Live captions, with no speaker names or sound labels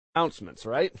Announcements,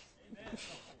 right?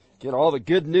 Get all the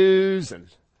good news and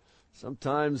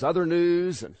sometimes other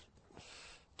news and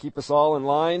keep us all in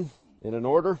line and in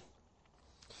order.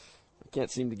 I can't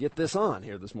seem to get this on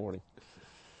here this morning.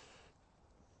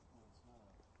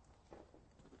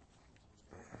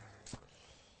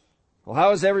 Well,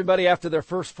 how is everybody after their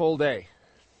first full day?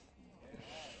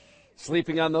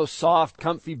 Sleeping on those soft,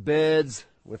 comfy beds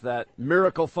with that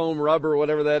miracle foam rubber,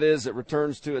 whatever that is, that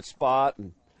returns to its spot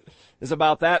and is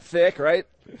about that thick, right?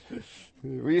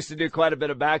 We used to do quite a bit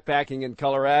of backpacking in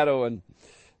Colorado, and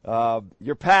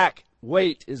your pack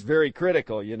weight is very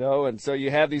critical, you know, and so you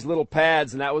have these little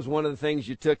pads, and that was one of the things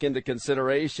you took into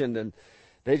consideration, and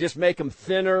they just make them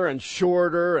thinner and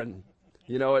shorter and,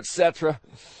 you know, etc.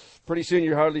 Pretty soon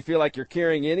you hardly feel like you're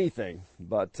carrying anything,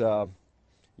 but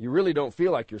you really don't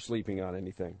feel like you're sleeping on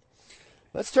anything.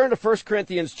 Let's turn to 1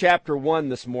 Corinthians chapter 1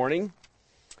 this morning.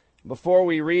 Before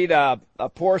we read a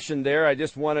portion there, I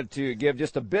just wanted to give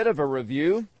just a bit of a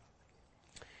review.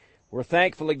 We're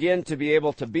thankful again to be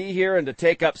able to be here and to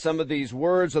take up some of these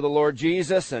words of the Lord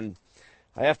Jesus. And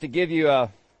I have to give you a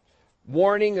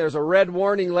warning. There's a red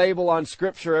warning label on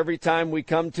Scripture every time we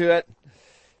come to it,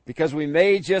 because we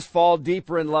may just fall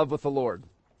deeper in love with the Lord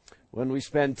when we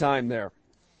spend time there.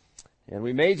 And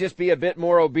we may just be a bit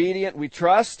more obedient, we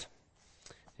trust.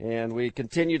 And we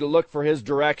continue to look for His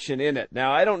direction in it.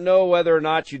 Now, I don't know whether or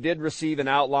not you did receive an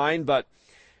outline, but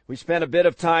we spent a bit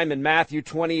of time in Matthew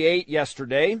 28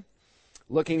 yesterday,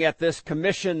 looking at this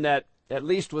commission that at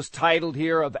least was titled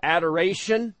here of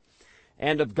adoration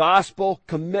and of gospel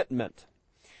commitment.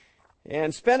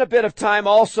 And spent a bit of time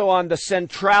also on the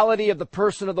centrality of the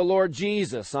person of the Lord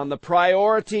Jesus, on the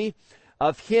priority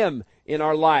of Him in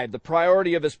our life, the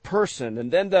priority of His person,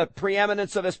 and then the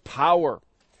preeminence of His power.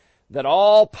 That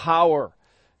all power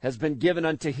has been given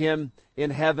unto Him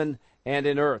in heaven and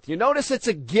in earth. You notice it's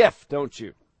a gift, don't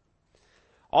you?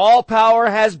 All power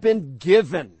has been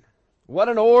given. What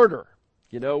an order.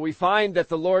 You know, we find that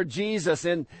the Lord Jesus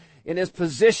in His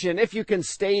position, if you can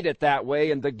state it that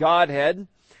way, in the Godhead,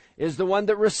 is the one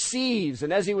that receives.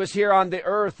 And as He was here on the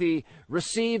earth, He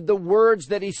received the words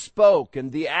that He spoke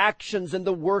and the actions and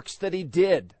the works that He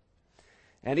did.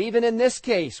 And even in this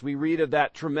case, we read of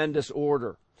that tremendous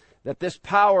order, that this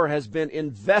power has been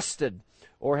invested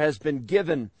or has been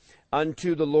given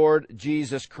unto the Lord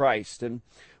Jesus Christ. And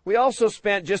we also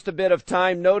spent just a bit of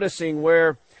time noticing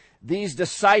where these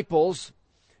disciples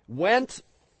went,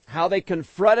 how they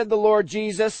confronted the Lord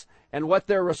Jesus, and what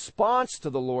their response to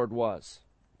the Lord was.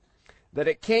 That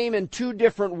it came in two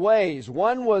different ways.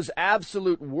 One was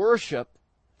absolute worship,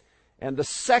 and the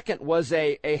second was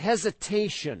a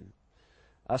hesitation,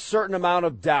 a certain amount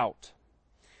of doubt.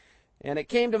 And it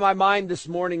came to my mind this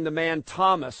morning the man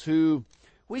Thomas, who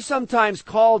we sometimes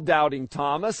call Doubting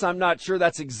Thomas. I'm not sure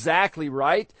that's exactly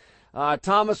right.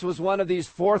 Thomas was one of these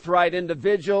forthright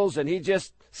individuals, and he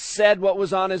just said what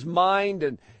was on his mind,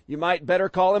 and you might better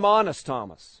call him Honest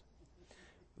Thomas.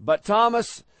 But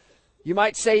Thomas, you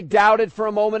might say, doubted for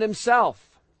a moment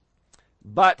himself.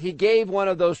 But he gave one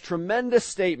of those tremendous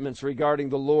statements regarding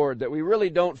the Lord that we really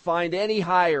don't find any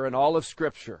higher in all of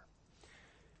Scripture.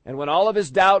 And when all of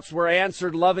his doubts were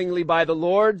answered lovingly by the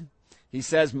Lord, he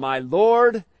says, "My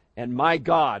Lord and my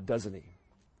God," doesn't he?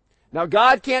 Now,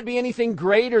 God can't be anything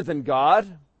greater than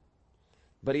God,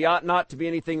 but He ought not to be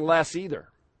anything less either.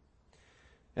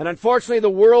 And unfortunately,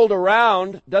 the world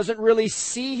around doesn't really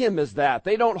see Him as that.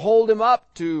 They don't hold Him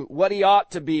up to what He ought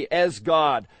to be as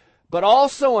God. But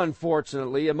also,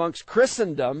 unfortunately, amongst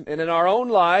Christendom and in our own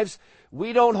lives,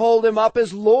 we don't hold Him up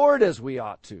as Lord as we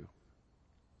ought to.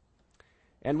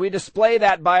 And we display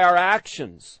that by our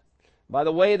actions, by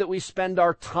the way that we spend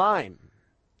our time.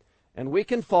 And we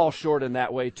can fall short in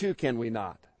that way too, can we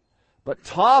not? But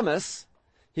Thomas,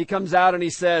 he comes out and he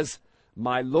says,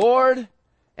 "My Lord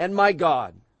and my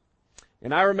God."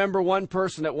 And I remember one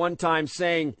person at one time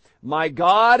saying, "My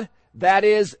God, that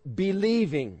is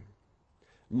believing.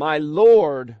 My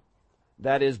Lord,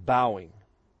 that is bowing."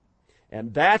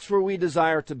 And that's where we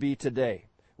desire to be today.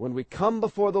 When we come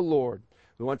before the Lord,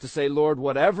 we want to say, "Lord,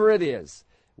 whatever it is,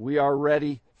 we are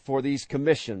ready for these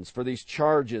commissions, for these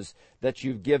charges that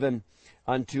You've given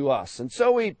unto us." And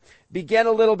so we begin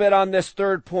a little bit on this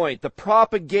third point, the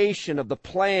propagation of the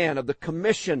plan, of the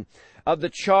commission, of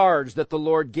the charge that the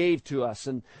Lord gave to us.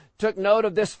 And took note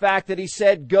of this fact that He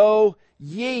said, "Go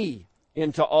ye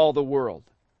into all the world."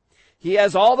 He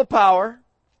has all the power,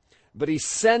 but He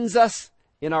sends us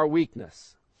in our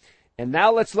weakness. And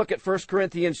now let's look at 1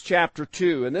 Corinthians chapter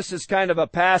 2. And this is kind of a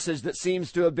passage that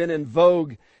seems to have been in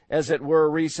vogue, as it were,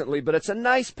 recently. But it's a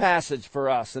nice passage for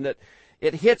us. And it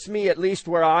it hits me at least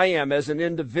where I am as an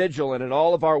individual and in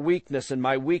all of our weakness and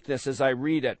my weakness as I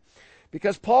read it.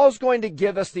 Because Paul's going to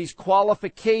give us these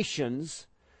qualifications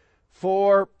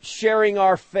for sharing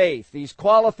our faith, these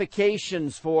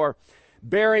qualifications for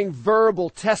bearing verbal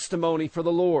testimony for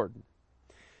the Lord.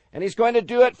 And he's going to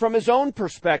do it from his own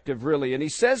perspective, really. And he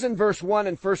says in verse 1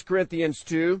 in 1 Corinthians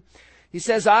 2, he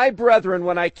says, I, brethren,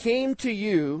 when I came to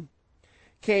you,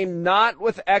 came not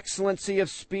with excellency of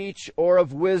speech or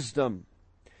of wisdom,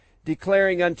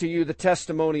 declaring unto you the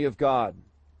testimony of God.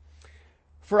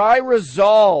 For I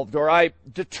resolved, or I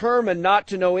determined not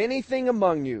to know anything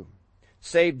among you,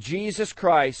 save Jesus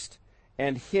Christ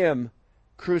and Him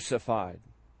crucified.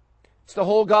 It's the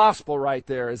whole gospel right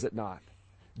there, is it not?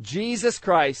 Jesus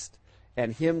Christ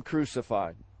and Him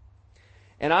crucified.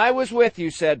 And I was with you,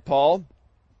 said Paul,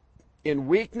 in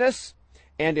weakness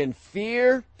and in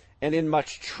fear and in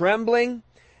much trembling,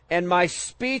 and my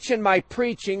speech and my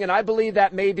preaching, and I believe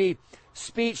that may be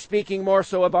speech speaking more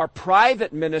so of our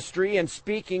private ministry and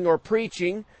speaking or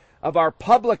preaching of our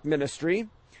public ministry,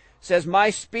 says, my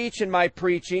speech and my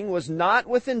preaching was not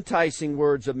with enticing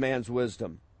words of man's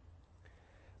wisdom,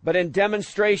 but in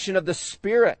demonstration of the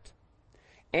Spirit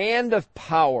and of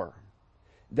power,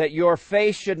 that your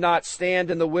faith should not stand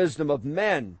in the wisdom of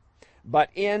men, but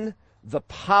in the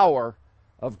power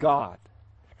of God.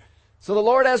 So the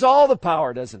Lord has all the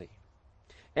power, doesn't He?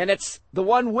 And it's the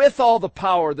one with all the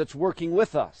power that's working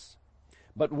with us.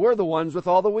 But we're the ones with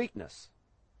all the weakness.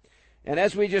 And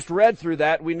as we just read through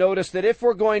that, we notice that if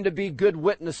we're going to be good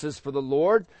witnesses for the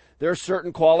Lord, there are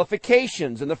certain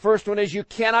qualifications. And the first one is you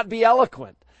cannot be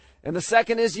eloquent. And the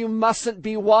second is you mustn't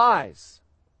be wise.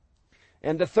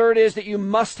 And the third is that you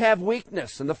must have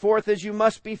weakness. And the fourth is you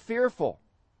must be fearful.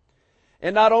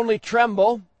 And not only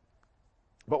tremble,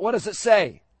 but what does it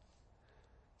say?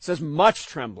 It says much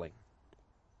trembling.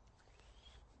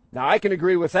 Now I can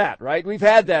agree with that, right? We've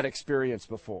had that experience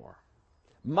before.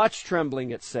 Much trembling,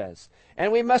 it says.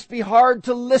 And we must be hard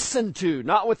to listen to,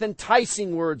 not with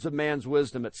enticing words of man's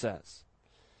wisdom, it says.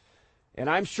 And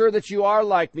I'm sure that you are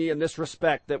like me in this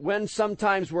respect, that when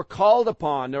sometimes we're called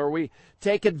upon or we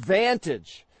take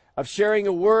advantage of sharing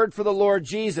a word for the Lord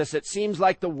Jesus, it seems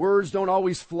like the words don't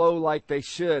always flow like they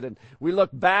should. And we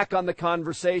look back on the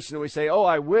conversation and we say, oh,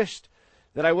 I wished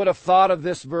that I would have thought of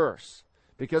this verse,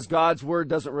 because God's word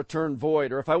doesn't return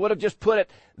void. Or if I would have just put it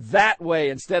that way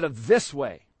instead of this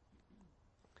way.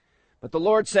 But the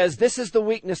Lord says this is the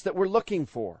weakness that we're looking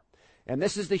for. And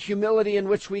this is the humility in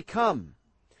which we come.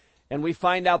 And we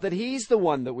find out that He's the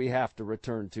one that we have to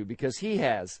return to, because He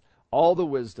has all the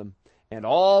wisdom and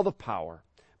all the power.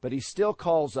 But He still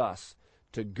calls us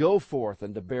to go forth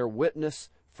and to bear witness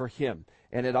for Him.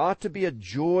 And it ought to be a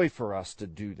joy for us to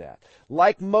do that.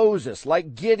 Like Moses,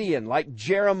 like Gideon, like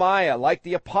Jeremiah, like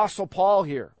the Apostle Paul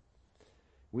here.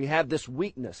 We have this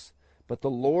weakness, but the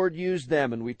Lord used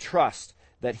them, and we trust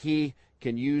that He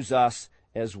can use us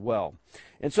as well.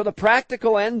 And so the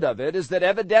practical end of it is that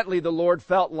evidently the Lord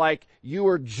felt like you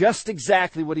were just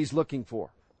exactly what He's looking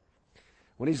for.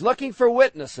 When He's looking for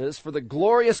witnesses for the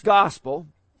glorious gospel,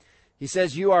 He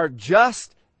says, you are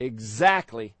just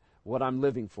exactly what I'm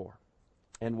living for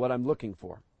and what I'm looking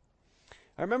for.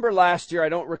 I remember last year, I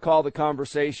don't recall the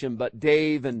conversation, but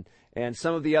Dave and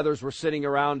some of the others were sitting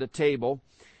around a table,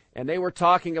 and they were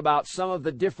talking about some of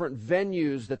the different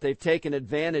venues that they've taken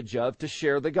advantage of to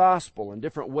share the gospel and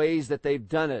different ways that they've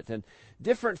done it. And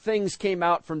different things came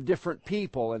out from different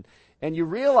people. And you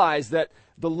realize that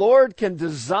the Lord can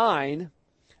design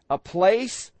a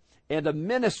place and a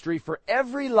ministry for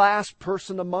every last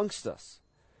person amongst us.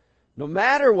 No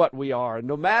matter what we are, and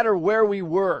no matter where we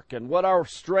work and what our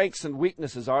strengths and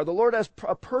weaknesses are, the Lord has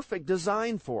a perfect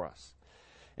design for us.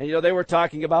 And, they were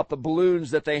talking about the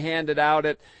balloons that they handed out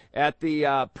at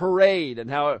the parade,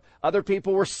 and how other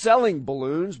people were selling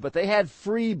balloons, but they had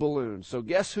free balloons. So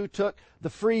guess who took the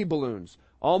free balloons?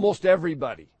 Almost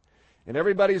everybody. And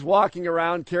everybody's walking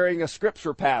around carrying a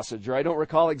scripture passage, or I don't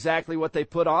recall exactly what they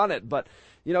put on it, but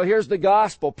here's the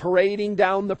gospel parading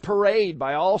down the parade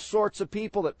by all sorts of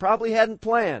people that probably hadn't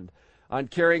planned on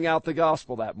carrying out the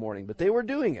gospel that morning, but they were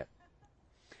doing it.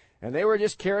 And they were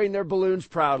just carrying their balloons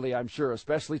proudly, I'm sure,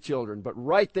 especially children. But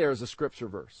right there is a scripture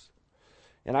verse.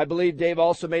 And I believe Dave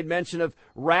also made mention of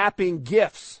wrapping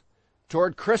gifts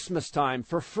toward Christmas time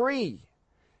for free.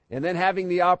 And then having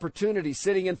the opportunity,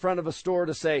 sitting in front of a store,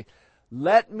 to say,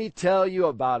 let me tell you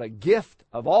about a gift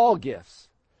of all gifts.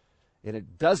 And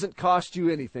it doesn't cost you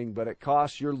anything, but it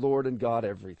costs your Lord and God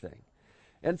everything.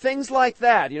 and things like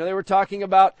that. They were talking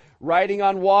about writing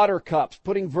on water cups,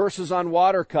 putting verses on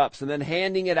water cups, and then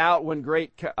handing it out when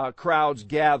great crowds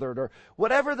gathered, or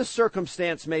whatever the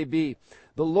circumstance may be.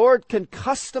 The Lord can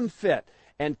custom fit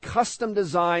and custom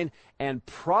design and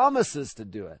promises to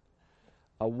do it.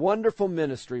 A wonderful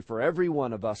ministry for every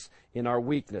one of us in our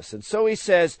weakness. And so he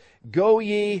says, "Go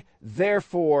ye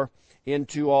therefore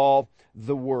into all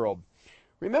the world."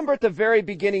 Remember at the very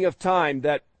beginning of time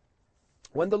that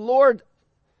when the Lord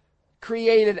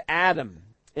created Adam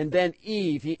and then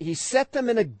Eve, he set them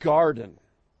in a garden.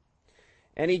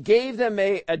 And he gave them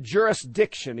a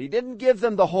jurisdiction. He didn't give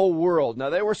them the whole world. Now,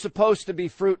 they were supposed to be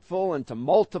fruitful and to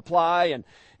multiply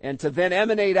and to then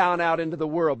emanate out into the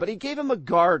world. But he gave them a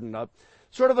garden,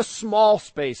 sort of a small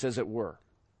space, as it were.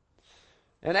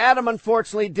 And Adam,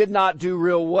 unfortunately, did not do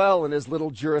real well in his little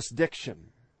jurisdiction.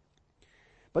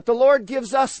 But the Lord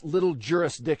gives us little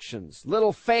jurisdictions,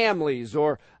 little families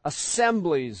or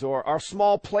assemblies or our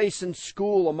small place in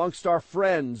school amongst our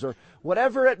friends or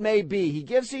whatever it may be. He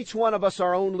gives each one of us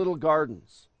our own little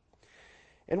gardens.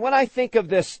 And when I think of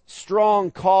this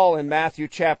strong call in Matthew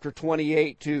chapter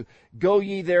 28 to go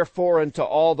ye therefore into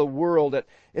all the world,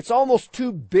 it's almost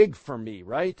too big for me,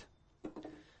 right?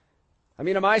 I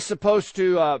mean, am I supposed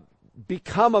to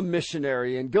become a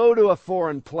missionary and go to a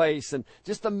foreign place? And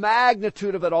just the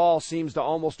magnitude of it all seems to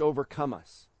almost overcome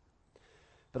us.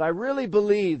 But I really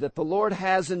believe that the Lord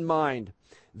has in mind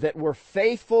that we're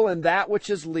faithful in that which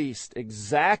is least,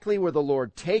 exactly where the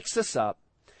Lord takes us up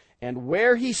and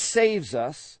where He saves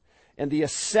us and the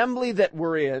assembly that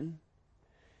we're in.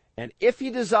 And if He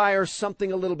desires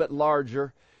something a little bit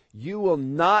larger, you will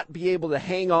not be able to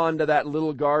hang on to that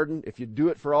little garden. If you do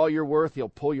it for all you're worth, He'll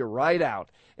pull you right out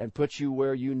and put you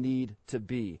where you need to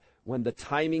be when the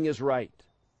timing is right.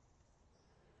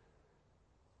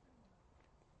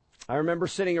 I remember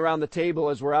sitting around the table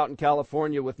as we're out in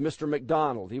California with Mr.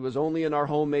 McDonald. He was only in our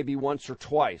home maybe once or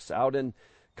twice. Out in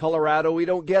Colorado, we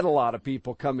don't get a lot of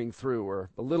people coming through. We're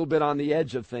a little bit on the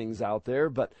edge of things out there,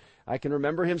 but I can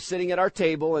remember him sitting at our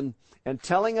table and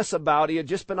telling us about he had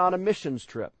just been on a missions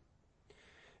trip.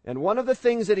 And one of the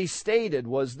things that he stated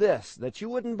was this, that you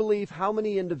wouldn't believe how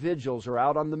many individuals are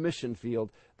out on the mission field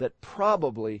that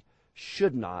probably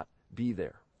should not be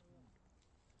there.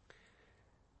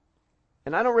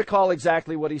 And I don't recall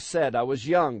exactly what he said. I was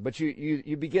young, but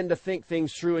you begin to think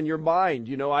things through in your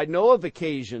mind. I know of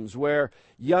occasions where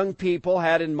young people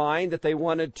had in mind that they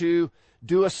wanted to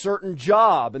do a certain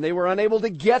job and they were unable to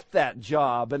get that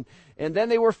job. And then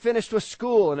they were finished with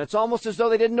school and it's almost as though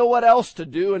they didn't know what else to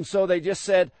do. And so they just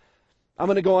said, I'm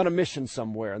going to go on a mission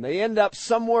somewhere. And they end up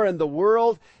somewhere in the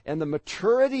world and the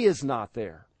maturity is not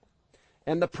there.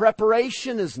 And the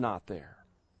preparation is not there.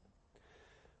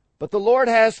 But the Lord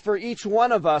has for each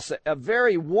one of us a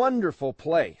very wonderful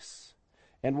place.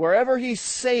 And wherever He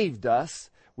saved us,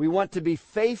 we want to be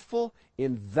faithful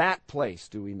in that place,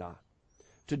 do we not?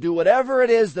 To do whatever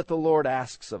it is that the Lord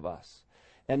asks of us.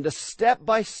 And to step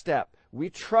by step,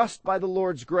 we trust by the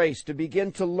Lord's grace to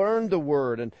begin to learn the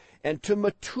Word and to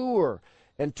mature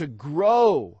and to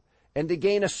grow and to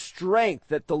gain a strength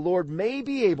that the Lord may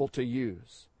be able to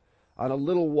use on a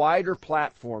little wider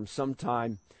platform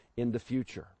sometime in the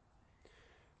future.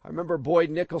 I remember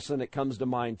Boyd Nicholson, it comes to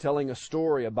mind, telling a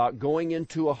story about going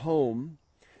into a home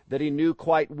that he knew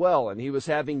quite well, and he was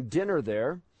having dinner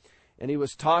there, and he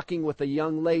was talking with a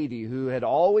young lady who had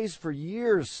always for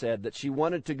years said that she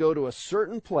wanted to go to a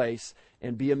certain place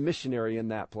and be a missionary in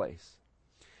that place.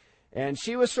 And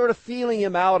she was sort of feeling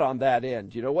him out on that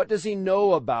end. What does he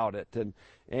know about it?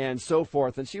 And so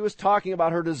forth. And she was talking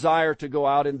about her desire to go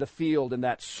out in the field in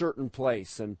that certain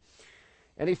place. And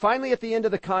he finally, at the end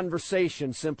of the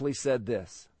conversation, simply said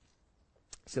this.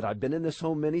 He said, I've been in this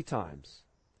home many times,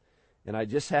 and I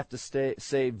just have to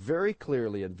say very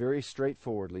clearly and very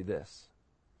straightforwardly this,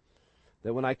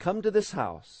 that when I come to this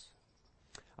house,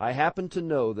 I happen to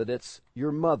know that it's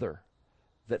your mother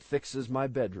that fixes my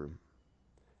bedroom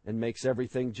and makes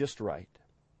everything just right.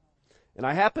 And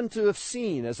I happen to have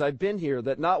seen, as I've been here,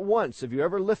 that not once have you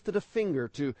ever lifted a finger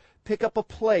to pick up a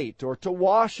plate or to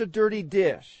wash a dirty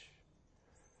dish,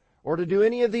 or to do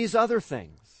any of these other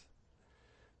things.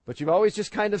 But you've always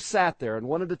just kind of sat there and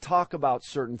wanted to talk about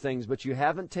certain things, but you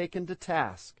haven't taken to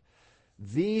task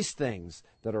these things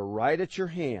that are right at your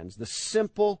hands, the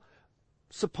simple,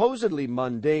 supposedly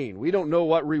mundane. We don't know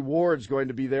what reward's going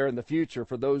to be there in the future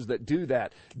for those that do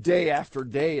that day after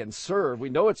day and serve. We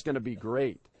know it's going to be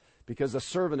great because the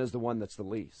servant is the one that's the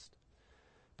least.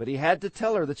 But he had to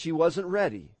tell her that she wasn't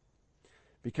ready,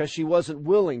 because she wasn't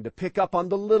willing to pick up on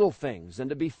the little things and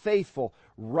to be faithful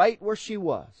right where she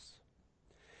was.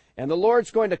 And the Lord's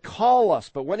going to call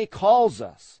us, but when He calls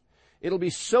us, it'll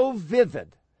be so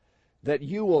vivid that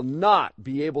you will not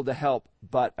be able to help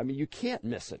but, you can't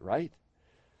miss it, right?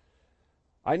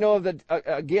 I know of,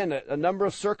 again, a number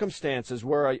of circumstances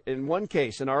where, in one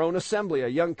case, in our own assembly, a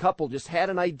young couple just had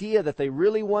an idea that they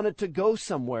really wanted to go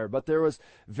somewhere, but there was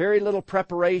very little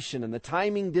preparation, and the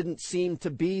timing didn't seem to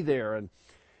be there. And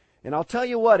I'll tell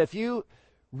you what, if you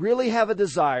really have a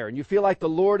desire and you feel like the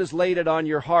Lord has laid it on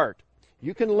your heart,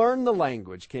 you can learn the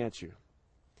language, can't you?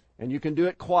 And you can do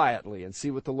it quietly and see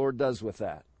what the Lord does with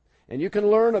that. And you can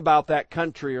learn about that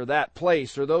country or that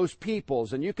place or those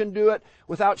peoples, and you can do it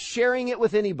without sharing it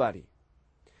with anybody.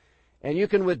 And you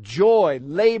can with joy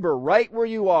labor right where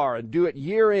you are and do it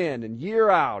year in and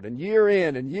year out and year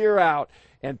in and year out.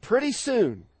 And pretty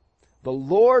soon, the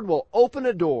Lord will open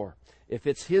a door, if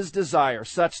it's His desire,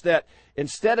 such that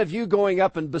instead of you going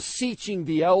up and beseeching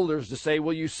the elders to say,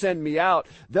 will you send me out,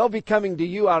 they'll be coming to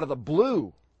you out of the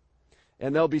blue.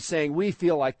 And they'll be saying, we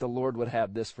feel like the Lord would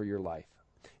have this for your life.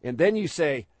 And then you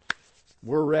say,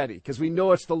 we're ready, because we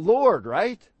know it's the Lord,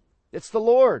 right? It's the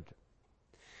Lord.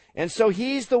 And so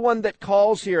He's the one that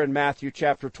calls here in Matthew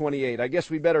chapter 28. I guess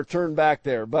we better turn back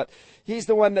there. But He's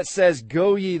the one that says,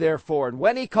 go ye therefore. And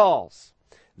when He calls,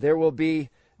 there will be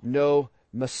no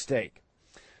mistake.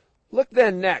 Look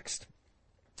then next.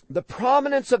 The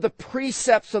prominence of the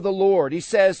precepts of the Lord. He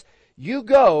says, you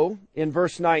go, in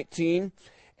verse 19,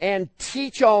 and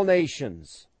teach all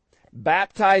nations,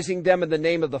 baptizing them in the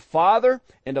name of the Father,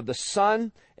 and of the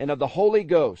Son, and of the Holy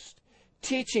Ghost,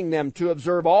 teaching them to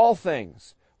observe all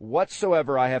things,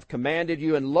 whatsoever I have commanded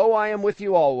you, and lo, I am with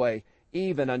you always,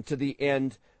 even unto the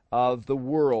end of the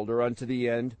world, or unto the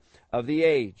end of the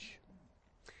age.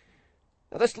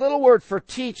 Now, this little word for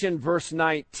teach in verse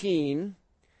 19,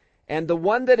 and the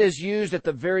one that is used at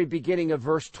the very beginning of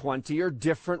verse 20 are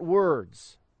different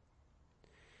words.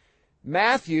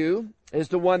 Matthew is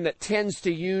the one that tends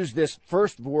to use this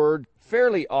first word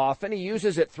fairly often. He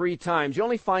uses it 3 times. You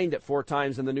only find it 4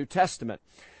 times in the New Testament.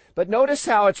 But notice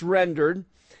how it's rendered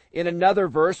in another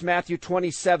verse, Matthew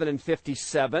 27 and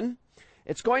 57.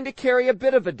 It's going to carry a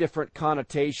bit of a different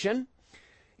connotation.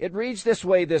 It reads this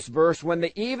way, this verse, when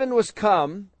the even was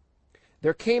come,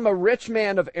 there came a rich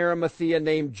man of Arimathea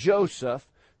named Joseph,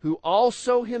 who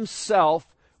also himself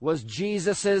was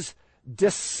Jesus'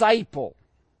 disciple.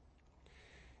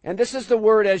 And this is the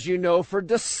word, as you know, for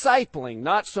discipling,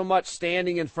 not so much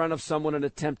standing in front of someone and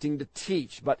attempting to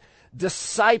teach, but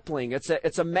discipling.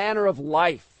 It's a manner of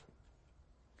life.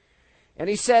 And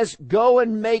he says, go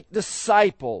and make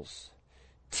disciples.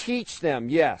 Teach them,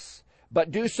 yes, but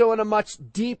do so in a much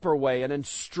deeper way, an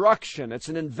instruction. It's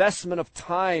an investment of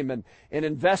time and an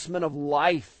investment of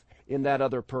life in that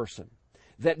other person,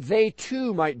 that they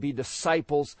too might be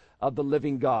disciples of the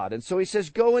living God. And so he says,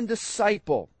 go and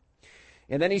disciple.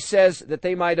 And then he says that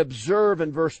they might observe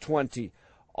in verse 20,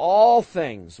 all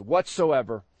things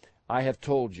whatsoever I have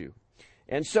told you.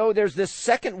 And so there's this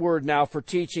second word now for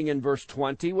teaching in verse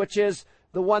 20, which is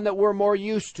the one that we're more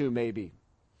used to maybe.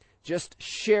 Just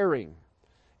sharing,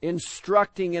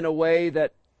 instructing in a way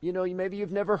that, maybe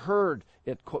you've never heard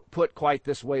it put quite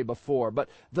this way before. But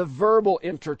the verbal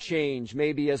interchange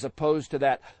maybe as opposed to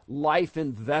that life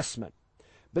investment.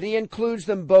 But he includes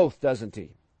them both, doesn't he?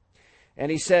 And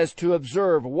he says, to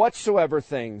observe whatsoever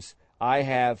things I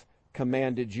have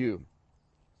commanded you.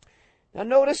 Now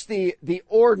notice the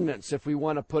ordinance, if we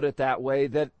want to put it that way,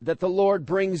 that the Lord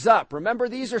brings up. Remember,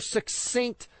 these are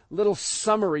succinct little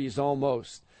summaries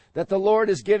almost that the Lord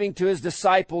is giving to His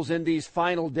disciples in these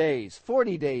final days.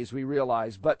 40 days, we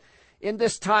realize, but in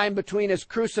this time between His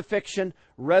crucifixion,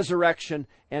 resurrection,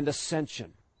 and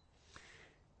ascension.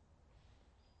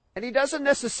 And He doesn't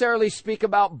necessarily speak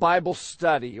about Bible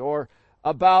study or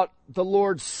about the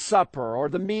Lord's Supper or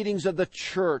the meetings of the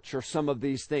church or some of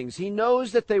these things. He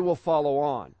knows that they will follow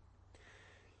on.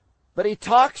 But He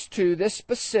talks to this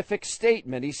specific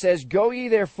statement. He says, go ye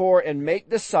therefore and make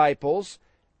disciples.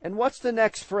 And what's the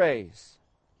next phrase?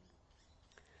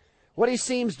 What he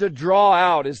seems to draw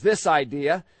out is this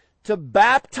idea, to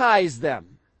baptize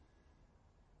them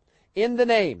in the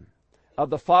name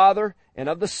of the Father and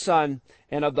of the Son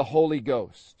and of the Holy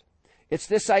Ghost. It's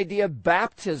this idea of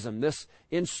baptism, this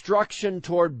instruction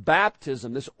toward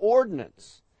baptism, this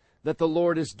ordinance that the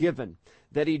Lord has given,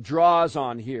 that He draws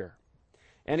on here.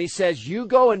 And He says, you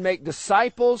go and make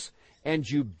disciples and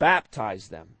you baptize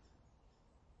them.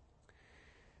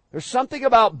 There's something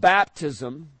about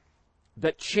baptism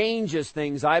that changes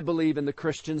things, I believe, in the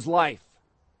Christian's life.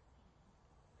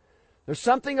 There's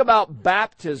something about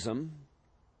baptism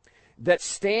that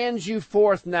stands you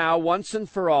forth now, once and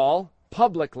for all,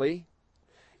 publicly,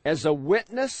 as a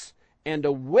witness and a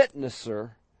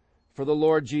witnesser for the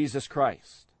Lord Jesus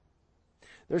Christ.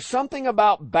 There's something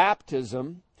about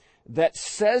baptism that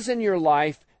says in your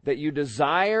life that you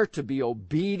desire to be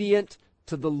obedient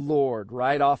to the Lord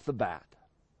right off the bat.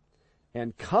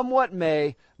 And come what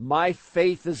may, my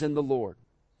faith is in the Lord.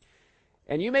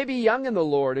 And you may be young in the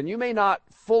Lord, and you may not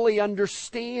fully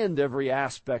understand every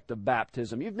aspect of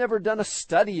baptism. You've never done a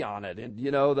study on it, and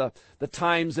the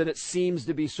times that it seems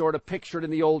to be sort of pictured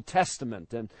in the Old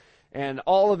Testament, and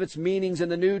all of its meanings in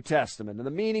the New Testament, and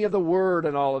the meaning of the Word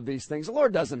and all of these things. The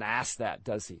Lord doesn't ask that,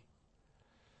 does He?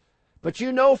 But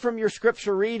you know from your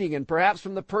Scripture reading, and perhaps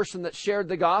from the person that shared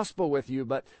the gospel with you,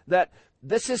 but that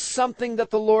this is something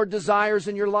that the Lord desires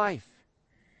in your life.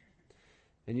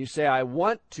 And you say, I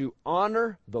want to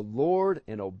honor the Lord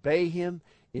and obey Him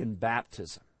in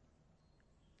baptism.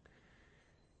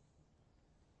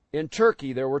 In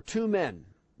Turkey, there were 2 men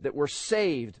that were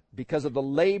saved because of the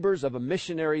labors of a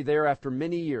missionary there after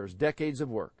many years, decades of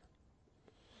work.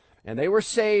 And they were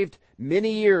saved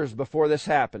many years before this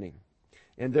happening.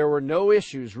 And there were no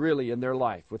issues really in their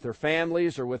life with their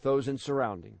families or with those in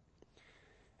surrounding.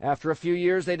 After a few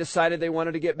years, they decided they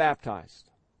wanted to get baptized.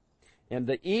 And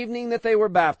the evening that they were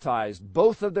baptized,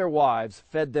 both of their wives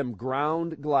fed them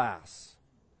ground glass,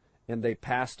 and they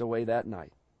passed away that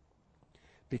night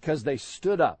because they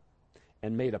stood up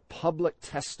and made a public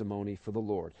testimony for the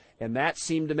Lord. And that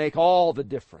seemed to make all the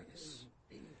difference.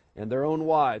 And their own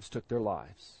wives took their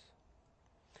lives.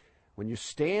 When you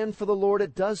stand for the Lord,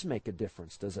 it does make a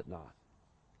difference, does it not?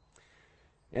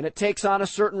 And it takes on a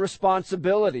certain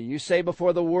responsibility. You say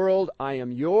before the world, I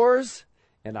am yours,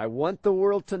 and I want the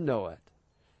world to know it.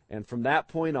 And from that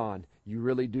point on, you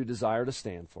really do desire to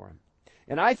stand for Him.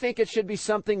 And I think it should be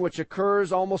something which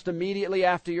occurs almost immediately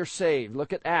after you're saved.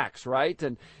 Look at Acts, right?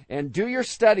 And do your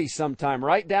study sometime.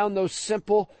 Write down those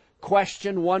simple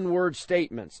question, one-word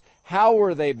statements. How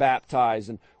were they baptized?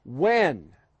 And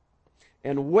when?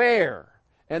 And where?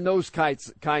 And those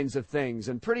kinds of things.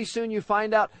 And pretty soon you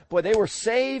find out, boy, they were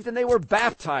saved and they were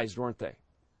baptized, weren't they?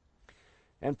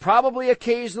 And probably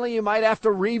occasionally you might have to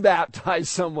rebaptize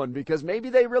someone because maybe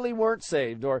they really weren't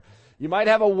saved. Or you might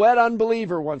have a wet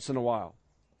unbeliever once in a while.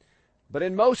 But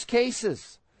in most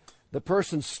cases, the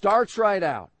person starts right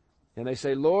out and they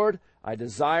say, Lord, I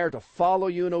desire to follow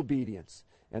you in obedience.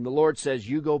 And the Lord says,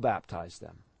 you go baptize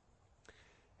them.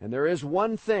 And there is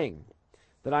one thing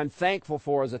that I'm thankful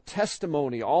for as a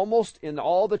testimony almost in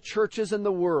all the churches in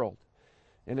the world.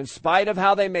 And in spite of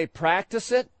how they may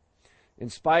practice it, in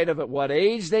spite of at what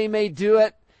age they may do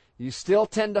it, you still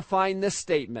tend to find this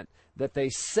statement that they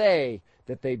say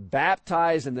that they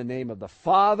baptize in the name of the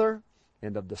Father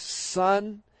and of the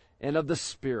Son and of the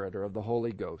Spirit or of the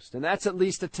Holy Ghost. And that's at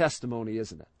least a testimony,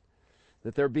 isn't it?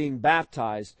 That they're being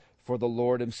baptized for the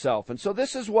Lord Himself. And so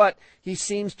this is what he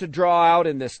seems to draw out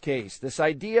in this case, this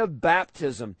idea of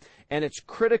baptism and its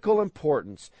critical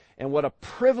importance and what a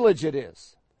privilege it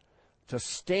is to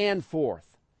stand forth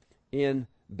in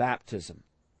baptism.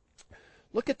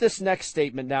 Look at this next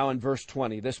statement now in verse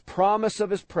 20, this promise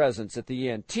of His presence at the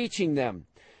end, teaching them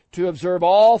to observe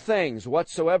all things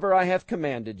whatsoever I have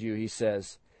commanded you, he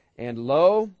says. And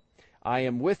lo, I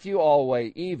am with you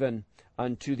always, even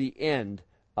unto the end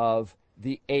of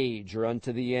the age, or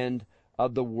unto the end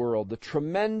of the world. The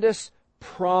tremendous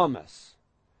promise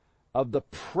of the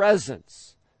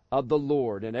presence of the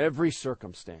Lord in every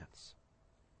circumstance.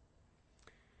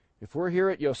 If we're here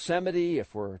at Yosemite,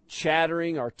 if we're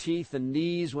chattering our teeth and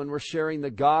knees when we're sharing the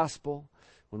gospel,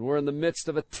 when we're in the midst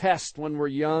of a test when we're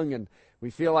young and we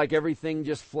feel like everything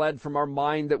just fled from our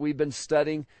mind that we've been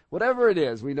studying, whatever it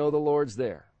is, we know the Lord's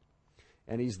there.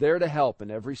 And He's there to help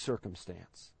in every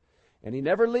circumstance. And He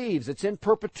never leaves. It's in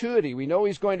perpetuity. We know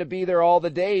He's going to be there all the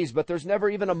days, but there's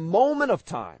never even a moment of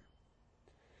time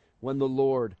when the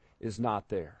Lord is not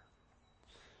there.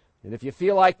 And if you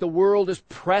feel like the world is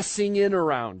pressing in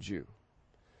around you,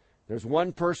 there's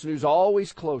one person who's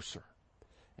always closer,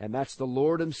 and that's the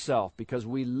Lord Himself, because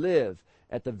we live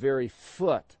at the very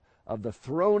foot of the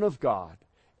throne of God,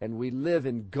 and we live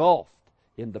engulfed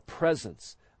in the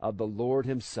presence of the Lord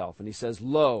Himself. And He says,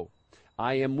 lo,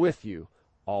 I am with you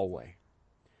always.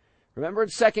 Remember in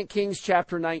 2 Kings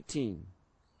chapter 19,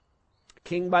 a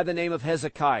king by the name of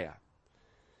Hezekiah,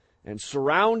 and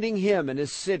surrounding him and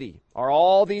his city are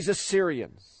all these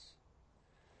Assyrians.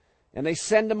 And they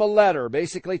send him a letter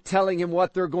basically telling him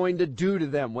what they're going to do to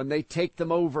them when they take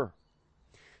them over.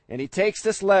 And he takes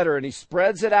this letter and he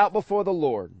spreads it out before the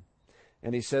Lord.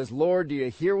 And he says, Lord, do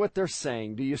you hear what they're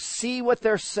saying? Do you see what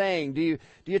they're saying? Do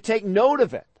you take note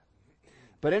of it?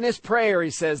 But in his prayer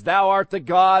he says, Thou art the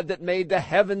God that made the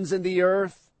heavens and the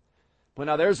earth. Well,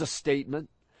 now there's a statement.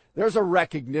 There's a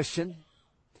recognition.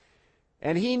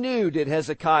 And he knew, did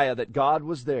Hezekiah, that God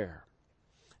was there.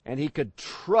 And he could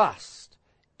trust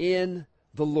in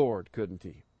the Lord, couldn't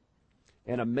he?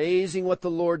 And amazing what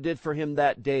the Lord did for him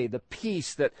that day. The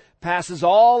peace that passes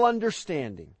all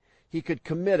understanding. He could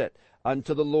commit it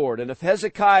unto the Lord. And if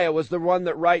Hezekiah was the one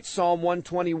that writes Psalm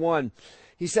 121,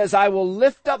 he says, I will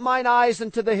lift up mine eyes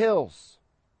unto the hills.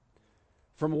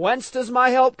 From whence does my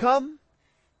help come?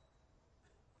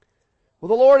 Well,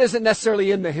 the Lord isn't necessarily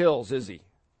in the hills, is he?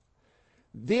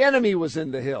 The enemy was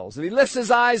in the hills, and he lifts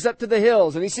his eyes up to the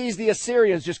hills, and he sees the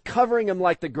Assyrians just covering him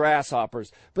like the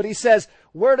grasshoppers. But he says,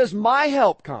 where does my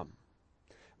help come?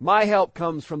 My help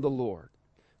comes from the Lord,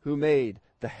 who made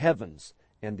the heavens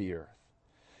and the earth.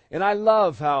 And I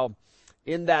love how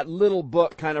in that little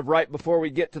book, kind of right before we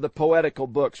get to the poetical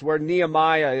books, where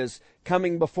Nehemiah is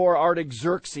coming before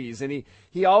Artaxerxes, and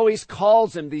he always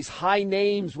calls him these high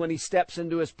names when he steps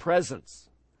into his presence.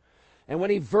 And when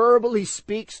he verbally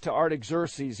speaks to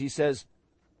Artaxerxes, he says,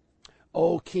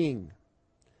 O king.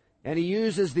 And he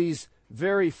uses these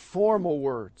very formal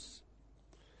words.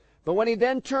 But when he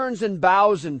then turns and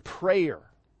bows in prayer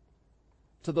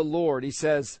to the Lord, he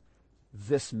says,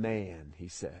 this man, he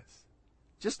says.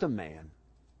 Just a man.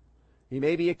 He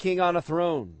may be a king on a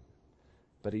throne,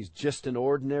 but he's just an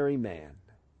ordinary man.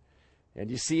 And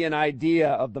you see an idea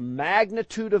of the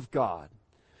magnitude of God,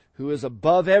 who is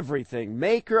above everything,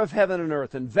 maker of heaven and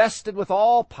earth, invested with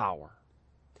all power.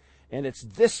 And it's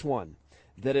this one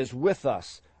that is with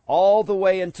us all the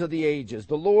way into the ages.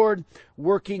 The Lord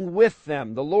working with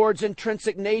them. The Lord's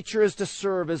intrinsic nature is to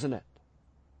serve, isn't it?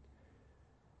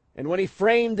 And when he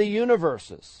framed the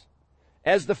universes,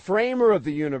 as the framer of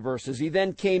the universes, he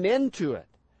then came into it.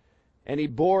 And he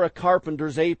bore a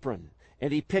carpenter's apron.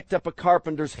 And he picked up a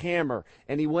carpenter's hammer.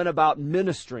 And he went about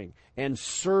ministering and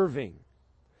serving.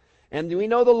 And we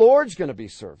know the Lord's going to be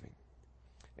serving.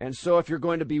 And so if you're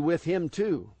going to be with him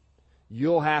too,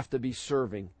 you'll have to be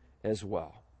serving as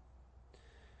well.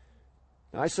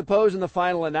 Now, I suppose in the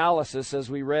final analysis, as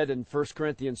we read in 1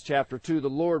 Corinthians chapter 2, the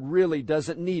Lord really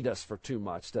doesn't need us for too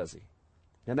much, does he?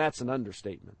 And that's an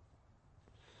understatement.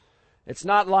 It's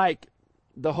not like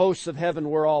the hosts of heaven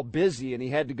were all busy and he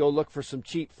had to go look for some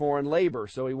cheap foreign labor.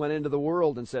 So he went into the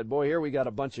world and said, boy, here we got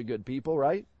a bunch of good people,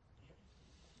 right?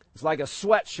 It's like a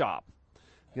sweatshop.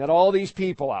 You got all these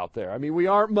people out there. I mean, we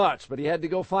aren't much, but he had to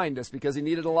go find us because he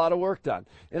needed a lot of work done.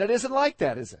 And it isn't like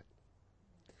that, is it?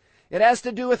 It has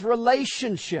to do with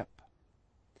relationship.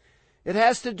 It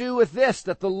has to do with this,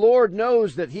 that the Lord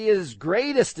knows that he is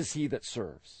greatest is he that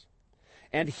serves.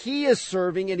 And he is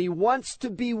serving and he wants to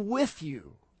be with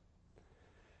you.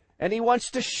 And he wants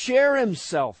to share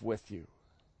himself with you.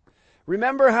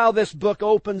 Remember how this book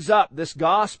opens up, this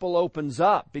gospel opens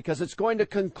up, because it's going to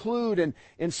conclude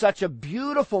in such a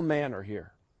beautiful manner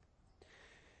here.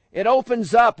 It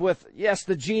opens up with, yes,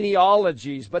 the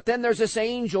genealogies, but then there's this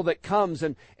angel that comes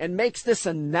and makes this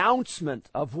announcement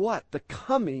of what? The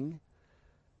coming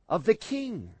of the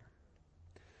King.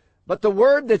 But the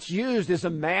word that's used is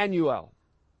Emmanuel.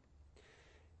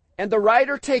 And the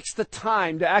writer takes the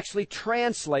time to actually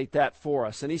translate that for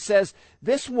us. And he says,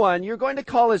 this one, you're going to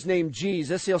call his name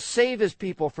Jesus. He'll save his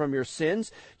people from your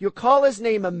sins. You'll call his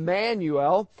name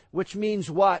Emmanuel, which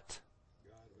means what?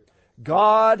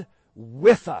 God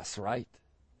with us, right?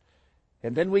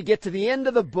 And then we get to the end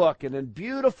of the book, and in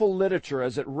beautiful literature,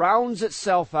 as it rounds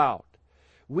itself out,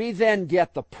 we then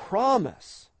get the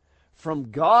promise from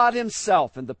God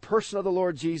himself in the person of the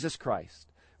Lord Jesus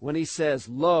Christ when he says,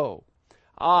 lo,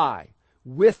 I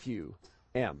with you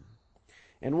am.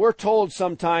 And we're told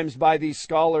sometimes by these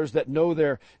scholars that know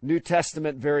their New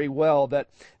Testament very well that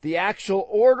the actual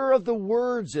order of the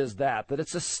words is that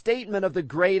it's a statement of the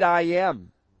great I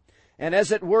am. And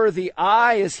as it were, the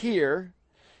I is here,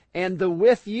 and the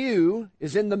with you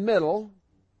is in the middle,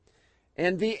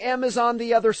 and the M is on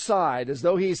the other side, as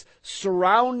though he's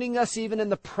surrounding us even in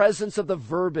the presence of the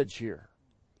verbiage here.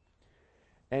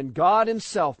 And God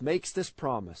himself makes this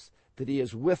promise that he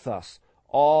is with us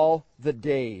all the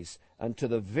days unto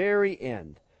the very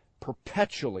end.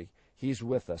 Perpetually he's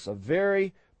with us, a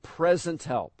very present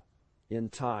help in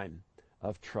time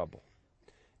of trouble.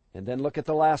 And then look at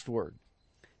the last word.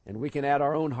 And we can add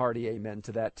our own hearty amen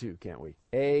to that too, can't we?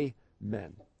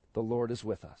 Amen. The Lord is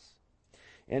with us.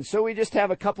 And so we just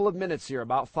have a couple of minutes here,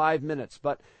 about 5 minutes.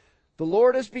 But the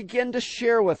Lord has begun to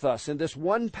share with us in this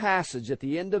one passage at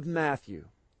the end of Matthew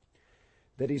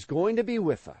that he's going to be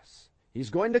with us.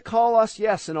 He's going to call us,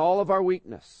 yes, in all of our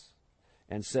weakness.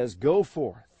 And says, go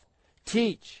forth,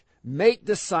 teach, make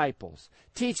disciples,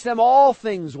 teach them all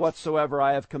things whatsoever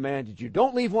I have commanded you.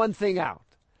 Don't leave one thing out.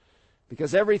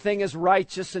 because everything is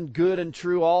righteous and good and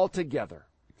true altogether.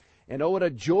 And oh, what a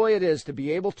joy it is to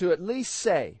be able to at least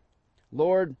say,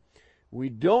 Lord, we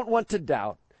don't want to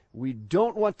doubt. We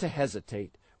don't want to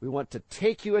hesitate. We want to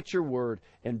take you at your word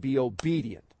and be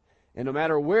obedient. And no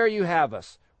matter where you have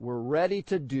us, we're ready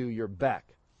to do your beck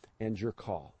and your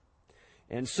call.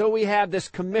 And so we have this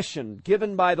commission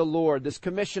given by the Lord, this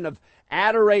commission of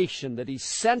adoration that He's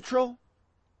central,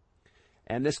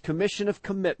 and this commission of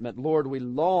commitment. Lord, we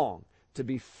long to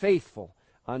be faithful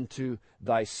unto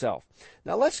thyself.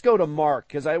 Now let's go to Mark,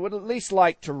 because I would at least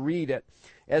like to read it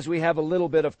as we have a little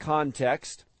bit of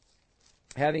context,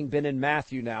 having been in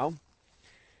Matthew now.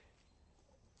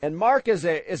 And Mark is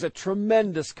a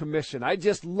tremendous commission. I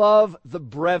just love the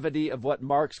brevity of what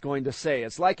Mark's going to say.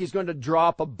 It's like he's going to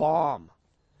drop a bomb.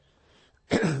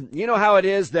 You know how it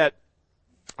is that,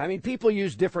 people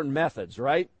use different methods,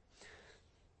 right?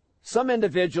 Some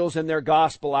individuals in their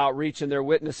gospel outreach and their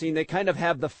witnessing, they kind of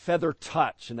have the feather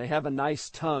touch and they have a nice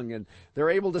tongue and they're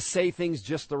able to say things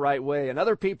just the right way. And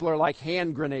other people are like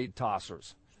hand grenade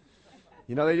tossers.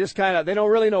 They just they don't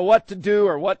really know what to do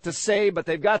or what to say, but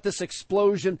they've got this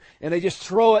explosion and they just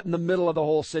throw it in the middle of the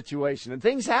whole situation. And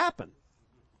things happen.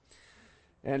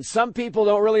 And some people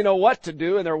don't really know what to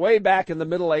do, and they're way back in the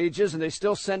Middle Ages, and they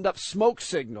still send up smoke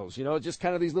signals, just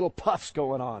kind of these little puffs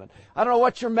going on. And I don't know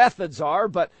what your methods are,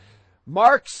 but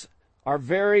Mark's are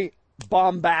very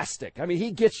bombastic. He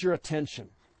gets your attention.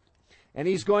 And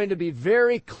he's going to be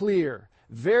very clear,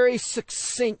 very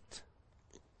succinct.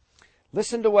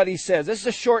 Listen to what he says. This is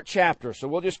a short chapter, so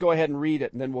we'll just go ahead and read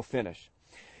it, and then we'll finish.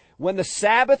 When the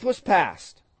Sabbath was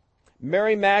past,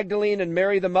 Mary Magdalene and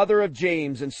Mary the mother of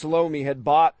James and Salome had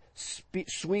bought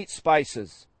sweet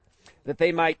spices, that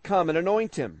they might come and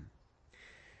anoint him.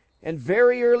 And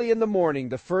very early in the morning,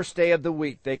 the first day of the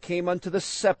week, they came unto the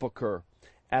sepulchre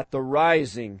at the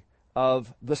rising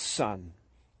of the sun.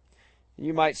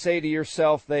 You might say to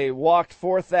yourself, they walked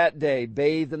forth that day,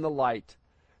 bathed in the light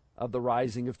of the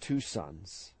rising of two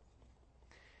suns.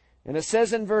 And it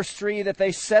says in verse 3 that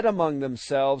they said among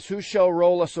themselves, who shall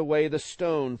roll us away the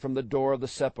stone from the door of the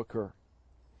sepulchre?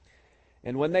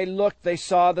 And when they looked, they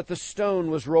saw that the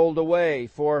stone was rolled away,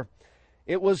 for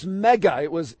it was mega,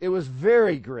 it was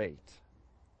very great.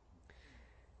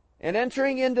 And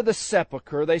entering into the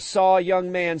sepulchre, they saw a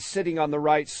young man sitting on the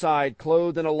right side,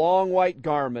 clothed in a long white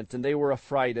garment, and they were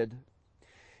affrighted.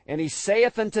 And he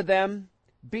saith unto them,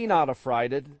 be not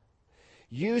affrighted.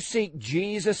 You seek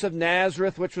Jesus of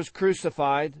Nazareth, which was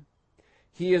crucified.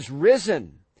 He is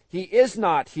risen. He is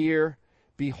not here.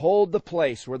 Behold the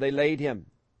place where they laid him.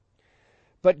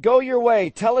 But go your way,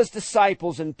 tell his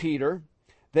disciples and Peter,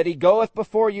 that he goeth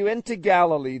before you into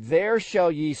Galilee. There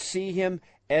shall ye see him,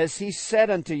 as he said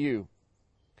unto you.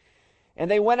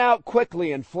 And they went out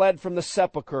quickly and fled from the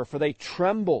sepulchre, for they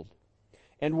trembled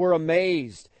and were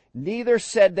amazed. Neither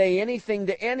said they anything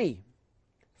to any,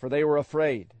 for they were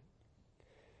afraid.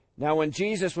 Now when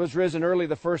Jesus was risen early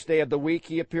the first day of the week,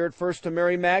 he appeared first to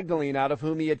Mary Magdalene, out of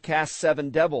whom he had cast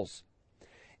 7 devils.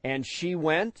 And she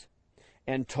went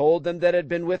and told them that had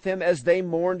been with him, as they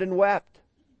mourned and wept.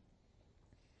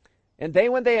 And they,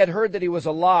 when they had heard that he was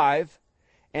alive,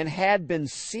 and had been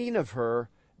seen of her,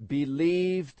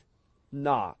 believed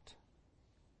not.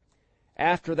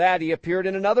 After that he appeared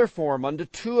in another form unto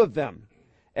 2 of them,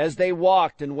 as they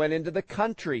walked and went into the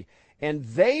country. And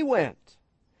they went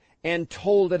and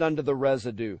told it unto the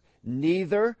residue.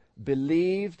 Neither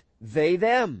believed they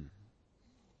them.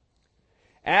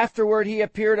 Afterward he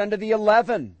appeared unto the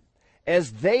 11,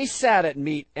 as they sat at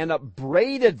meat, and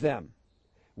upbraided them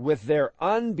with their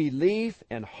unbelief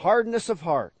and hardness of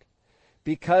heart,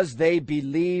 because they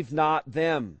believed not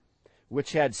them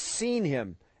which had seen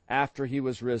him after he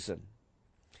was risen.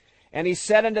 And he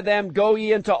said unto them, go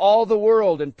ye into all the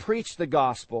world, and preach the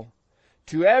gospel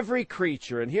to every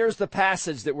creature. And here's the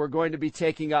passage that we're going to be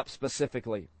taking up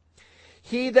specifically.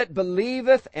 He that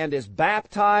believeth and is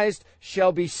baptized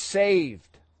shall be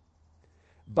saved,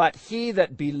 but he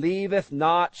that believeth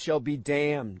not shall be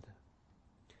damned.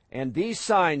 And these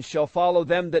signs shall follow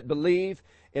them that believe.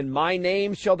 In my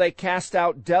name shall they cast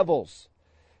out devils.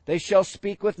 They shall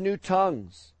speak with new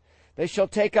tongues. They shall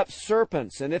take up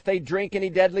serpents, and if they drink any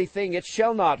deadly thing, it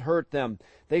shall not hurt them.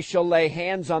 They shall lay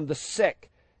hands on the sick,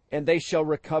 and they shall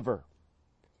recover.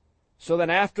 So then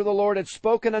after the Lord had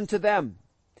spoken unto them,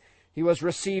 he was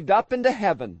received up into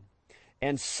heaven,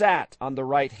 and sat on the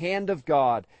right hand of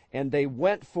God. And they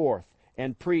went forth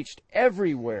and preached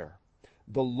everywhere,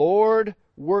 the Lord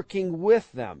working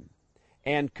with them,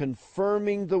 and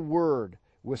confirming the word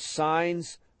with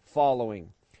signs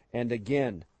following. And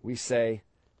again we say,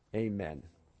 amen,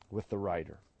 with the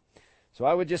writer. So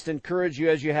I would just encourage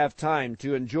you, as you have time,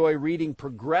 to enjoy reading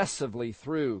progressively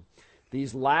through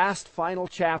these last final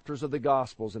chapters of the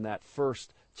Gospels in that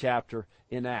first chapter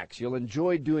in Acts. You'll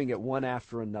enjoy doing it one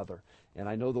after another, and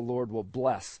I know the Lord will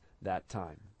bless that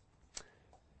time.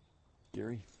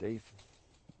 Gary, Dave.